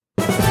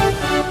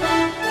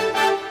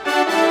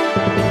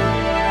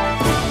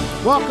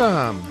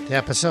Welcome to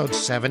episode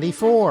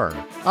 74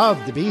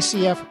 of the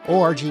BCF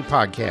ORG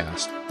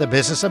podcast, The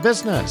Business of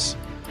Business.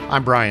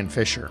 I'm Brian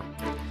Fisher.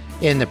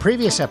 In the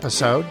previous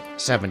episode,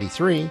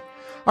 73,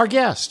 our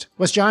guest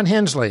was John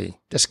Hensley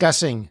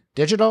discussing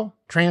digital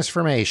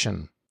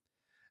transformation.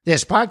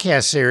 This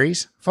podcast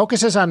series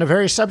focuses on the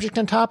various subjects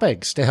and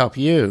topics to help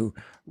you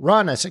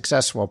run a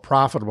successful,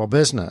 profitable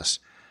business.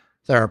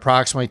 They're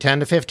approximately 10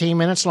 to 15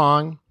 minutes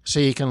long,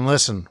 so you can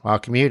listen while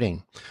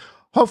commuting.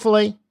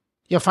 Hopefully,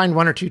 you'll find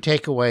one or two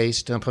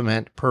takeaways to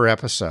implement per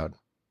episode.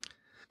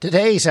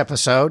 Today's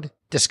episode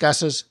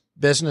discusses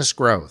business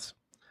growth.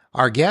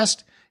 Our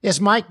guest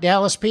is Mike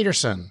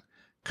Dallas-Petersen,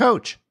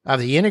 coach of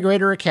the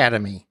Integrator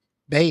Academy,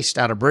 based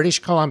out of British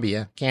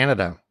Columbia,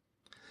 Canada.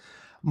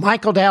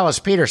 Michael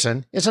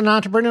Dallas-Petersen is an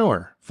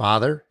entrepreneur,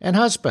 father, and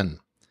husband.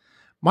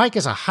 Mike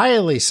is a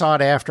highly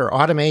sought-after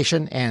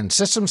automation and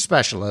systems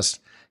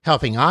specialist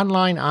helping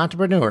online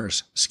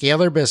entrepreneurs scale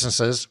their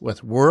businesses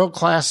with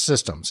world-class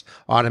systems,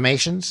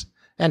 automations,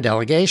 and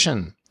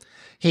delegation.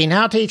 He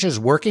now teaches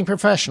working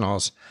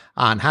professionals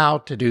on how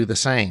to do the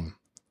same.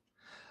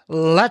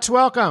 Let's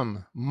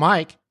welcome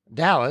Mike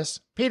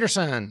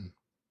Dallas-Petersen.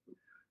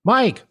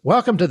 Mike,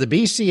 welcome to the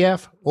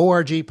BCF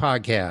ORG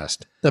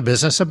podcast, The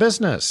Business of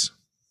Business.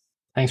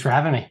 Thanks for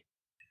having me.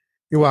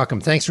 You're welcome.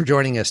 Thanks for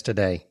joining us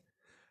today.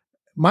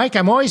 Mike,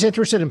 I'm always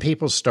interested in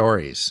people's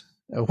stories.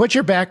 What's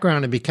your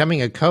background in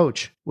becoming a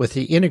coach with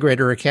the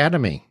Integrator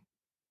Academy?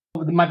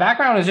 My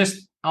background is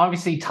just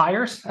obviously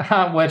tires,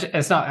 which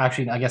it's not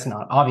actually, I guess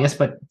not obvious,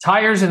 but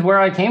tires is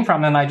where I came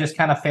from. And I just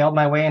kind of failed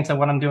my way into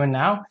what I'm doing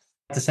now.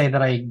 To say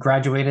that I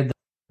graduated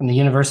from the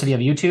University of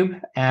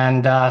YouTube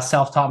and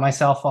self-taught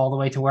myself all the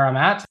way to where I'm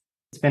at.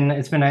 It's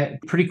been a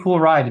pretty cool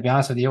ride, to be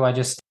honest with you. I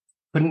just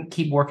couldn't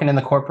keep working in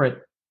the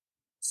corporate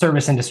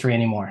service industry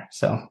anymore.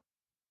 So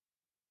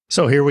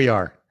here we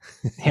are.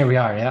 Here we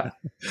are, yeah.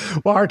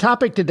 Well, our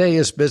topic today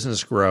is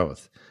business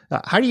growth.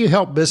 How do you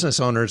help business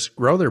owners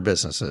grow their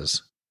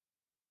businesses?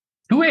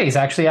 Two ways,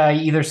 actually. I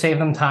either save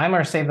them time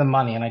or save them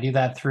money, and I do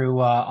that through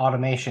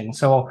automation.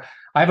 So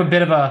I have a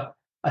bit of a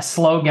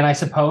slogan, I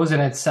suppose,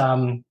 and it's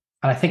and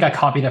I think I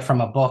copied it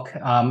from a book,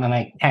 and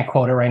I can't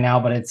quote it right now,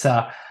 but it's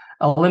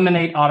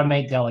eliminate,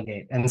 automate,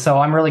 delegate. And so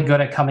I'm really good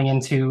at coming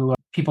into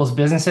people's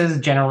businesses,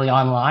 generally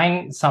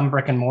online, some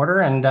brick and mortar,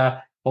 and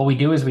what we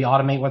do is we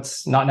automate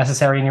what's not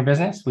necessary in your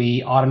business.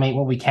 We automate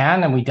what we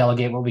can, and we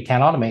delegate what we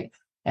can't automate,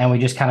 and we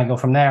just kind of go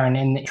from there. And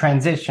in the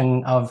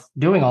transition of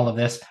doing all of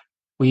this,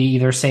 we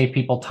either save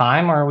people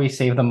time or we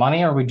save them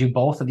money, or we do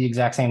both at the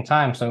exact same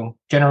time. So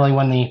generally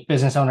when the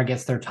business owner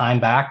gets their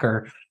time back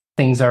or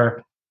things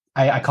are,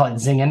 I call it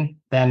zinging,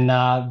 then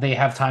they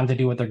have time to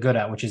do what they're good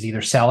at, which is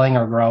either selling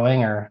or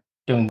growing or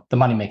doing the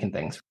money-making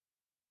things.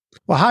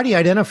 Well, how do you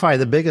identify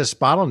the biggest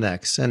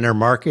bottlenecks in their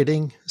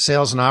marketing,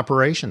 sales, and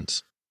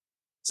operations?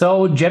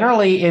 So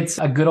generally it's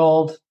a good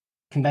old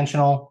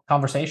conventional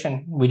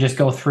conversation. We just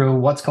go through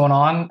what's going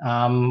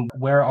on,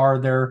 where are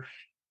their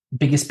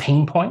biggest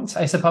pain points,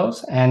 I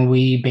suppose. And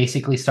we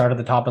basically start at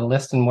the top of the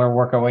list and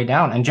work our way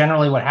down. And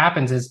generally what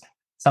happens is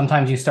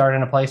sometimes you start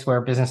in a place where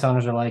business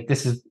owners are like,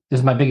 this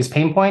is my biggest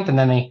pain point. And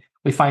then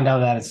we find out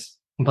that it's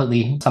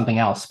completely something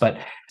else. But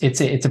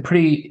it's a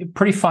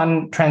pretty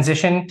fun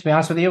transition, to be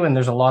honest with you. And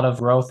there's a lot of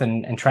growth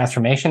and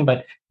transformation,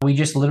 but we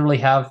just literally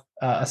have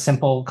a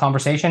simple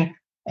conversation.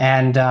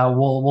 And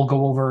we'll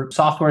go over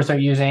softwares they're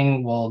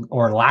using,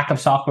 or lack of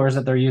softwares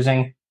that they're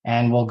using,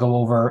 and we'll go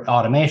over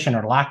automation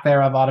or lack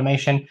thereof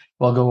automation.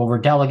 We'll go over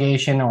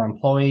delegation or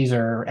employees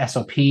or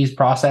SOPs,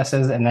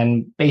 processes, and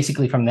then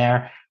basically from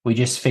there, we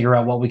just figure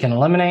out what we can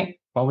eliminate,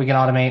 what we can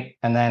automate,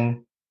 and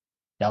then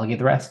delegate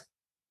the rest.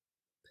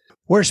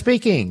 We're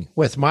speaking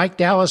with Mike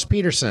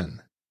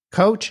Dallas-Petersen,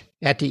 coach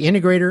at the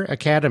Integrator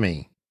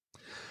Academy.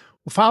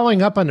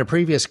 Following up on the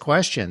previous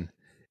question,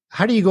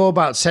 how do you go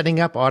about setting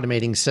up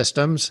automating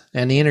systems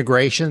and the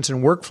integrations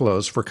and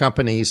workflows for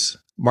companies'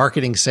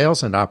 marketing,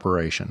 sales, and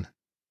operation?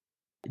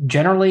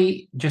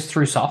 Generally, just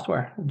through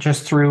software,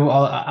 just through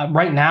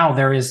right now,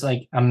 there is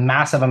like a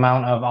massive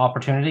amount of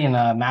opportunity and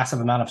a massive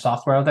amount of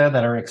software out there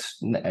that are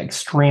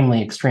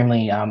extremely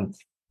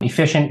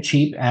efficient,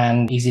 cheap,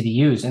 and easy to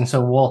use. And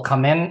so we'll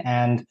come in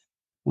and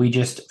we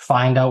just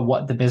find out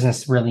what the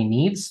business really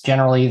needs.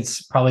 Generally,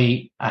 it's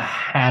probably a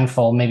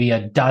handful, maybe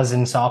a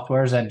dozen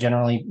softwares that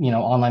generally,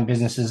 online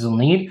businesses will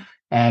need.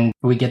 And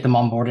we get them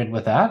onboarded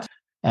with that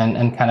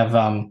and kind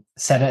of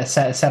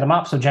set them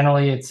up. So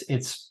generally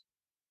it's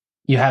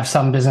you have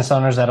some business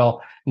owners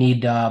that'll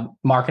need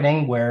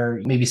marketing,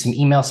 where maybe some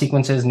email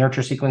sequences,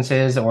 nurture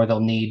sequences, or they'll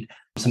need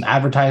some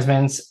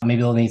advertisements.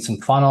 Maybe they'll need some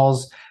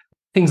funnels,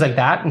 things like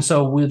that. And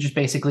so we'll just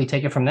basically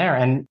take it from there.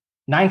 And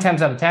 9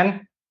 times out of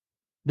 10,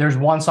 there's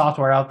one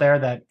software out there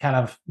that kind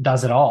of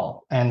does it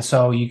all. And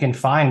so you can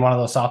find one of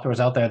those softwares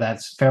out there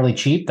that's fairly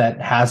cheap,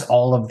 that has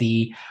all of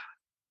the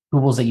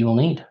tools that you will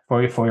need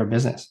for your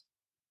business.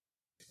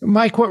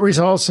 Mike, what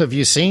results have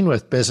you seen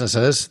with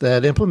businesses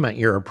that implement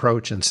your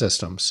approach and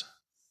systems?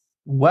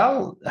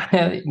 Well,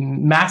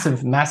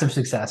 massive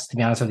success, to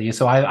be honest with you.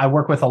 So I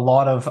work with a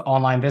lot of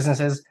online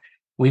businesses.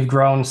 We've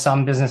grown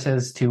some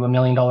businesses to $1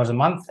 million a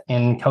month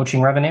in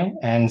coaching revenue.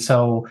 And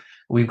so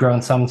we've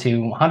grown some to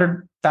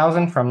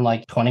 100,000 from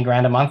like 20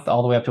 grand a month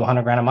all the way up to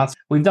 100 grand a month.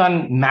 We've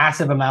done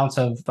massive amounts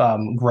of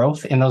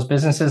growth in those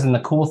businesses. And the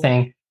cool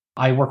thing,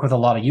 I work with a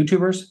lot of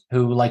YouTubers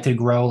who like to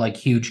grow like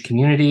huge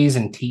communities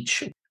and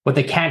teach what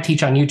they can't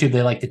teach on YouTube.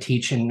 They like to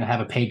teach and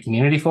have a paid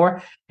community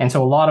for. And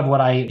so a lot of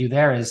what I do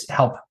there is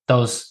help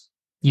those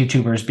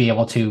YouTubers be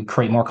able to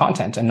create more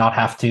content and not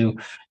have to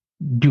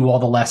do all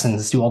the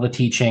lessons, do all the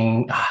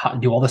teaching,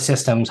 do all the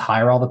systems,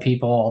 hire all the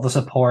people, all the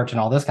support and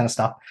all this kind of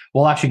stuff.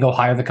 We'll actually go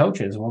hire the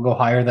coaches. We'll go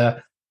hire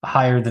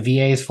the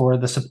VAs for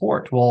the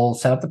support. We'll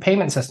set up the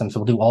payment systems.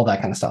 We'll do all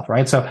that kind of stuff,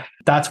 right? So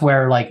that's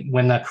where like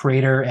when the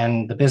creator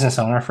and the business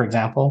owner, for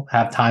example,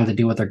 have time to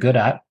do what they're good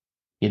at,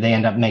 they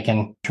end up making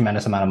a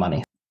tremendous amount of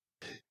money.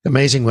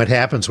 Amazing what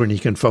happens when you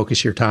can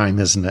focus your time,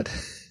 isn't it?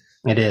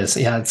 It is.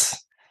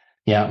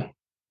 Yeah.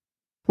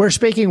 We're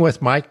speaking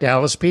with Mike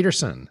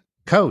Dallas-Petersen,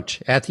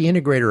 coach at the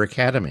Integrator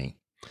Academy.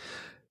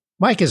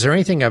 Mike, is there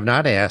anything I've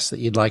not asked that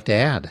you'd like to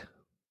add?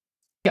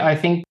 I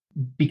think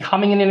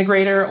becoming an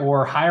integrator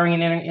or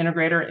hiring an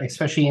integrator,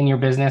 especially in your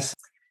business,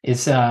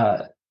 is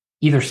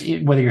either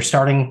whether you're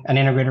starting an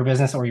integrator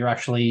business or you're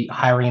actually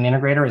hiring an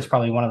integrator is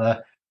probably one of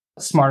the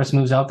smartest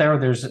moves out there.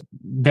 There's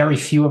very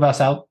few of us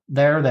out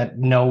there that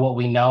know what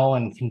we know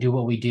and can do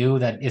what we do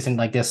that isn't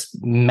like this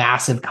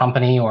massive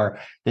company or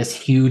this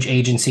huge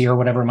agency or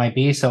whatever it might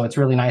be. So it's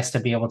really nice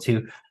to be able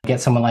to get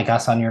someone like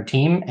us on your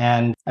team.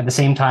 And at the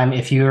same time,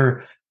 if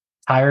you're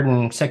tired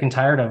and sick and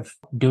tired of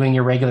doing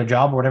your regular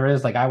job or whatever it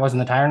is, like I was in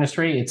the tire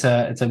industry, it's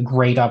a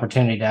great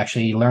opportunity to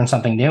actually learn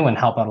something new and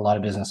help out a lot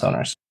of business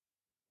owners.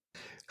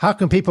 How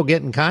can people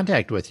get in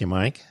contact with you,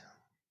 Mike?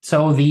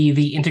 So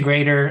the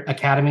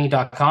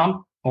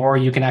integratoracademy.com, or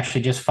you can actually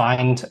just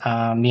find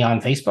me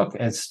on Facebook.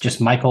 It's just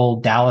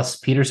Michael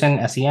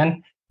Dallas-Petersen,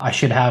 SEN. I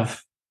should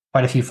have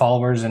quite a few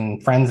followers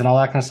and friends and all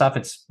that kind of stuff.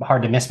 It's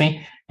hard to miss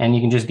me, and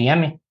you can just DM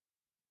me.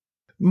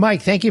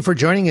 Mike, thank you for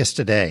joining us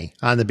today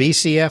on the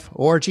BCF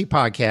ORG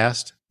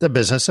podcast, The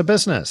Business of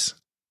Business.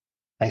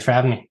 Thanks for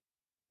having me.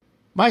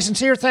 My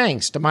sincere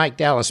thanks to Mike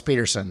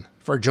Dallas-Petersen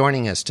for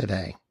joining us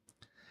today.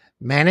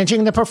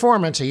 Managing the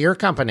performance of your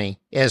company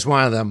is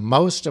one of the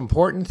most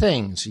important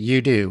things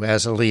you do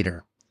as a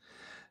leader.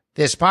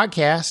 This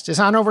podcast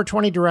is on over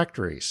 20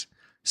 directories.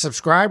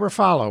 Subscribe or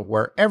follow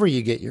wherever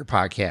you get your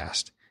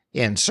podcast.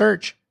 In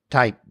search,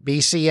 type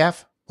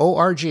BCF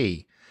ORG.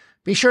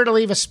 Be sure to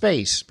leave a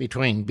space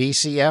between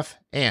BCF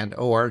and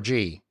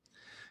ORG.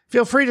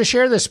 Feel free to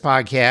share this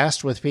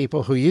podcast with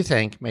people who you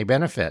think may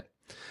benefit.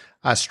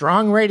 A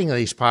strong rating of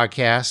these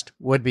podcasts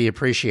would be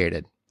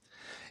appreciated.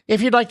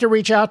 If you'd like to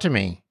reach out to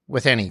me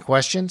with any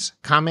questions,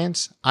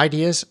 comments,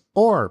 ideas,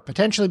 or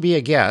potentially be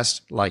a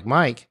guest like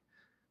Mike,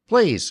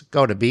 please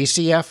go to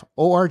bcforg.com.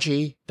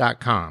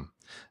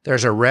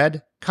 There's a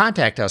red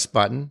Contact Us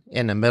button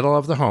in the middle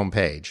of the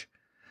homepage.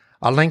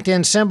 A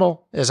LinkedIn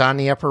symbol is on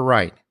the upper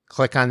right.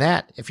 Click on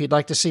that if you'd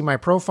like to see my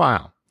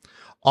profile.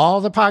 All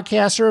the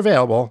podcasts are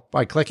available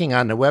by clicking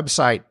on the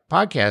website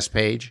podcast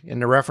page in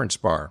the reference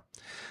bar.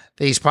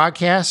 These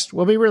podcasts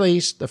will be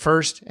released the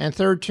first and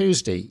third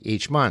Tuesday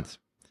each month.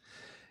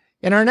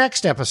 In our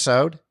next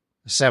episode,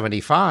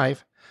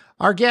 75,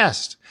 our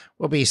guest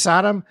will be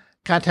Sadam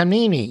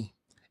Kantamnini,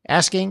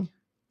 asking,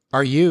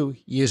 are you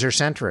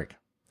user-centric?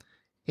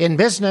 In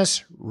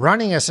business,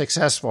 running a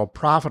successful,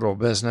 profitable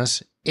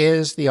business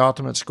is the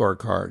ultimate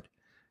scorecard.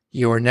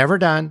 You are never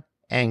done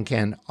and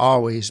can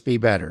always be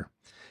better.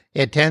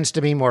 It tends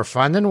to be more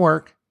fun than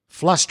work,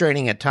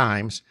 frustrating at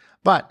times,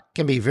 but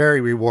can be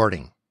very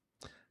rewarding.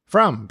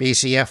 From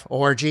BCF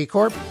ORG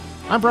Corp.,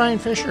 I'm Brian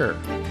Fisher,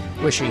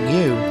 wishing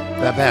you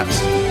the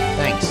best.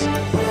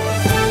 Thanks.